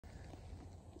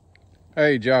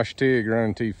Hey, Josh Tigg,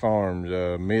 Running T Farms.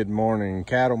 Mid-morning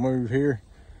cattle move here.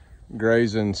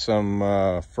 Grazing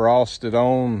some frosted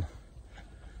on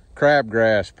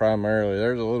crabgrass primarily.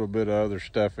 There's a little bit of other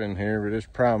stuff in here, but it's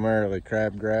primarily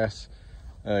crabgrass.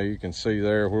 You can see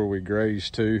there where we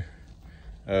grazed to.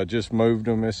 Just moved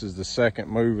them. This is the second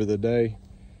move of the day.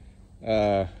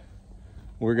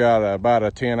 We got about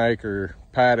a 10-acre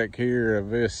paddock here of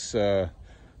this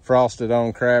frosted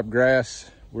on crabgrass.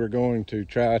 We're going to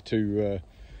try to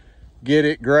get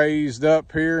it grazed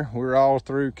up here. We're all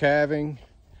through calving.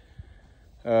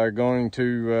 Going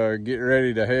to get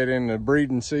ready to head into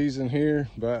breeding season here.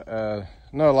 But I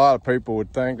know a lot of people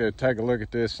would think, they'd take a look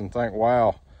at this and think,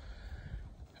 wow,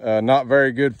 not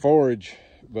very good forage.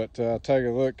 But take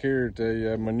a look here at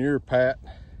the manure pat.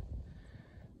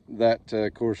 That,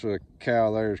 of course, the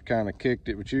cow there's kind of kicked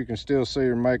it, but you can still see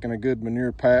her making a good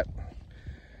manure pat.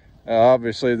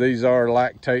 Obviously, these are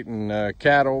lactating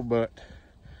cattle, but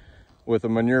with a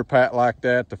manure pat like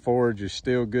that, the forage is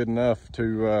still good enough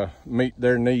to meet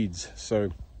their needs.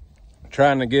 So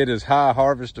trying to get as high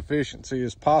harvest efficiency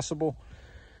as possible.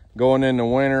 Going into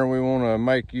winter, we want to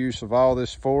make use of all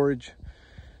this forage.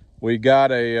 We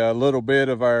got a little bit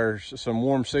of some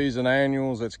warm season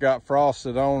annuals that's got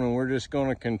frosted on, and we're just going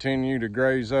to continue to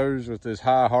graze those with as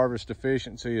high harvest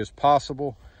efficiency as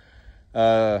possible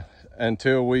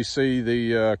until we see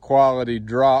the quality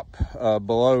drop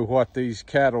below what these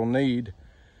cattle need.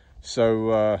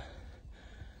 So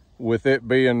with it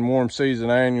being warm season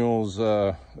annuals,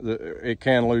 it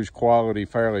can lose quality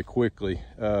fairly quickly.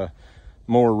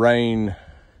 More rain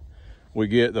we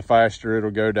get, the faster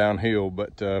it'll go downhill.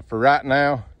 But for right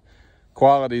now,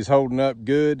 quality's holding up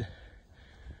good.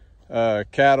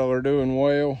 Cattle are doing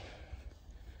well,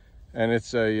 and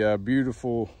it's a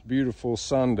beautiful, beautiful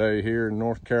Sunday here in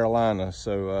North Carolina.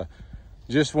 So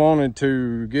just wanted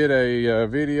to get a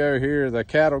video here of the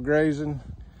cattle grazing,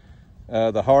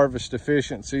 the harvest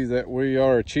efficiency that we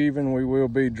are achieving. We will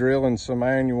be drilling some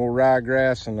annual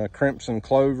ryegrass and a crimson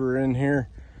clover in here.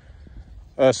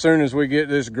 As soon as we get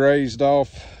this grazed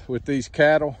off with these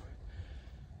cattle,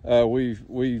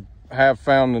 we have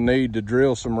found the need to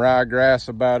drill some ryegrass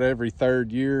about every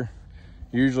third year.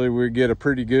 Usually we get a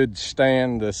pretty good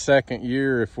stand the second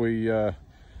year if we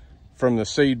from the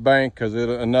seed bank, because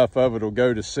enough of it will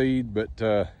go to seed.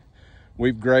 But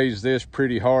we've grazed this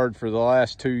pretty hard for the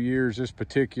last 2 years, this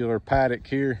particular paddock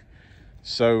here.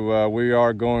 So we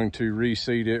are going to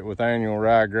reseed it with annual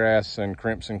ryegrass and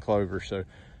crimson clover. So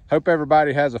hope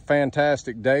everybody has a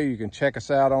fantastic day. You can check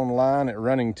us out online at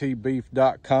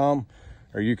runningtbeef.com,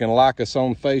 or you can like us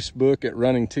on Facebook at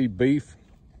Running T Beef.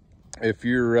 If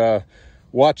you're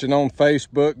watching on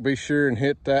Facebook, be sure and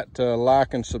hit that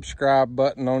like and subscribe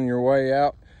button on your way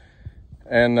out.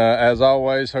 And as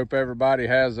always, hope everybody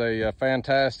has a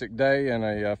fantastic day and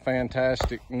a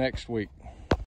fantastic next week.